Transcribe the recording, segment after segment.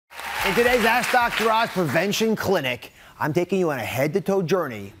In today's Ask Dr. Oz Prevention Clinic, I'm taking you on a head-to-toe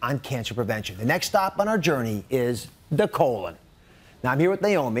journey on cancer prevention. The next stop on our journey is the colon. Now, I'm here with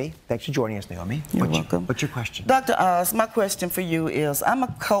Naomi. Thanks for joining us, Naomi. You're welcome. What's your question? Dr. Oz, my question for you is, I'm a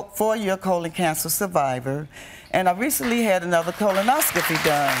 4-year colon cancer survivor, and I recently had another colonoscopy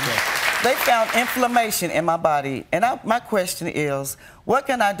done. Yes. They found inflammation in my body, and my question is, what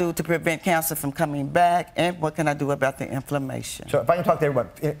can I do to prevent cancer from coming back, and what can I do about the inflammation? So if I can talk to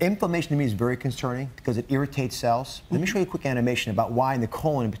everybody, inflammation to me is very concerning because it irritates cells. Let me show you a quick animation about why in the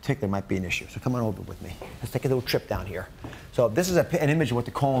colon in particular might be an issue. So come on over with me. Let's take a little trip down here. So this is an image of what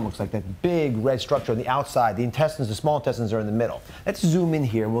the colon looks like, that big red structure on the outside. The intestines, the small intestines are in the middle. Let's zoom in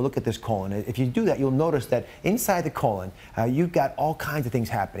here and we'll look at this colon. If you do that, you'll notice that inside the colon, you've got all kinds of things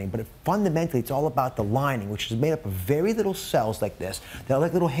happening, but fundamentally it's all about the lining, which is made up of very little cells like this. They're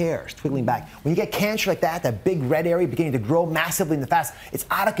like little hairs twiggling back. When you get cancer like that big red area beginning to grow massively in the fast, it's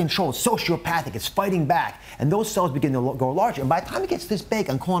out of control. It's sociopathic. It's fighting back. And those cells begin to grow larger. And by the time it gets this big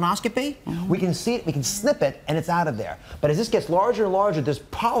on colonoscopy, we can see it, we can snip it, and it's out of there. But as this gets larger and larger, this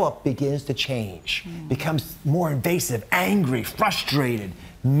polyp begins to change, becomes more invasive, angry, frustrated,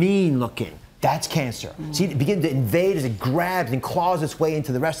 mean looking. That's cancer. See, it begins to invade as it grabs and claws its way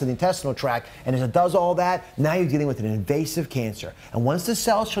into the rest of the intestinal tract. And as it does all that, now you're dealing with an invasive cancer. And once the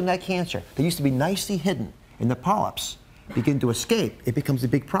cells from that cancer, that used to be nicely hidden in the polyps, begin to escape, it becomes a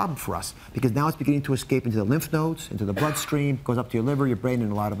big problem for us. Because now it's beginning to escape into the lymph nodes, into the bloodstream, goes up to your liver, your brain,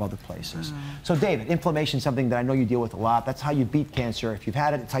 and a lot of other places. So David, inflammation is something that I know you deal with a lot. That's how you beat cancer. If you've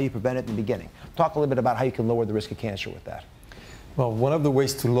had it, it's how you prevent it in the beginning. Talk a little bit about how you can lower the risk of cancer with that. Well, one of the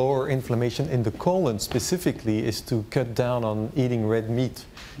ways to lower inflammation in the colon specifically is to cut down on eating red meat.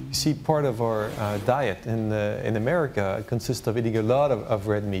 You see, part of our diet in America consists of eating a lot of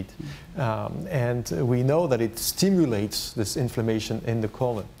red meat. And we know that it stimulates this inflammation in the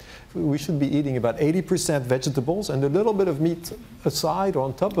colon. We should be eating about 80% vegetables and a little bit of meat aside or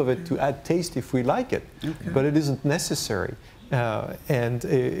on top of it to add taste if we like it. But it isn't necessary. And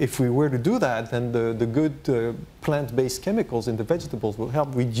if we were to do that, then the good plant-based chemicals in the vegetables will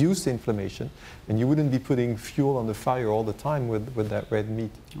help reduce the inflammation, and you wouldn't be putting fuel on the fire all the time with that red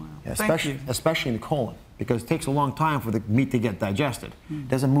meat. Wow. Yeah, especially in the colon, because it takes a long time for the meat to get digested. It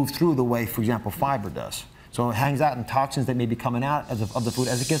doesn't move through the way, for example, fiber does. So it hangs out in toxins that may be coming out of the food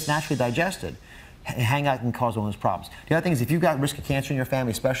as it gets naturally digested. Hang out and cause one of those problems. The other thing is if you've got risk of cancer in your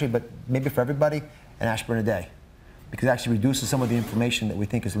family especially, but maybe for everybody, an aspirin a day. Because it actually reduces some of the inflammation that we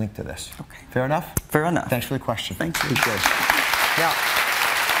think is linked to this. Okay. Fair enough? Fair enough. Thanks for the question. Thank you. Appreciate it. Now,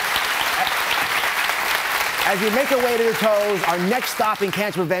 as you make your way to the toes, our next stop in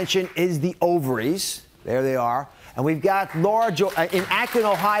cancer prevention is the ovaries. There they are. And we've got Laura in Akron,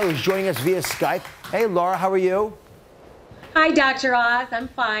 Ohio, who's joining us via Skype. Hey, Laura, how are you? Hi, Dr. Oz. I'm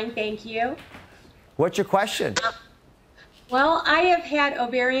fine, thank you. What's your question? Well, I have had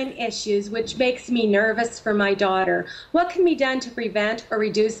ovarian issues, which makes me nervous for my daughter. What can be done to prevent or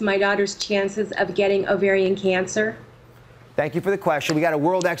reduce my daughter's chances of getting ovarian cancer? Thank you for the question. We got a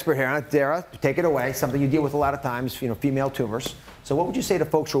world expert here, Dara. Take it away. Something you deal with a lot of times, female tumors. So what would you say to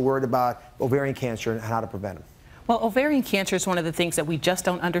folks who are worried about ovarian cancer and how to prevent them? Well, ovarian cancer is one of the things that we just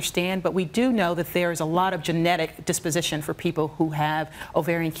don't understand, but we do know that there is a lot of genetic disposition for people who have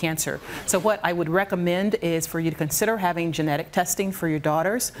ovarian cancer. So what I would recommend is for you to consider having genetic testing for your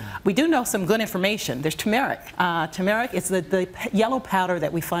daughters. We do know some good information. There's turmeric. Turmeric is the yellow powder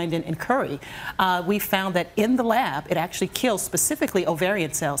that we find in curry. We found that in the lab, it actually kills specifically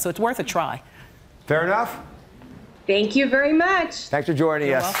ovarian cells, so it's worth a try. Fair enough? Thank you very much. Thanks for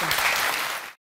joining us. You're welcome.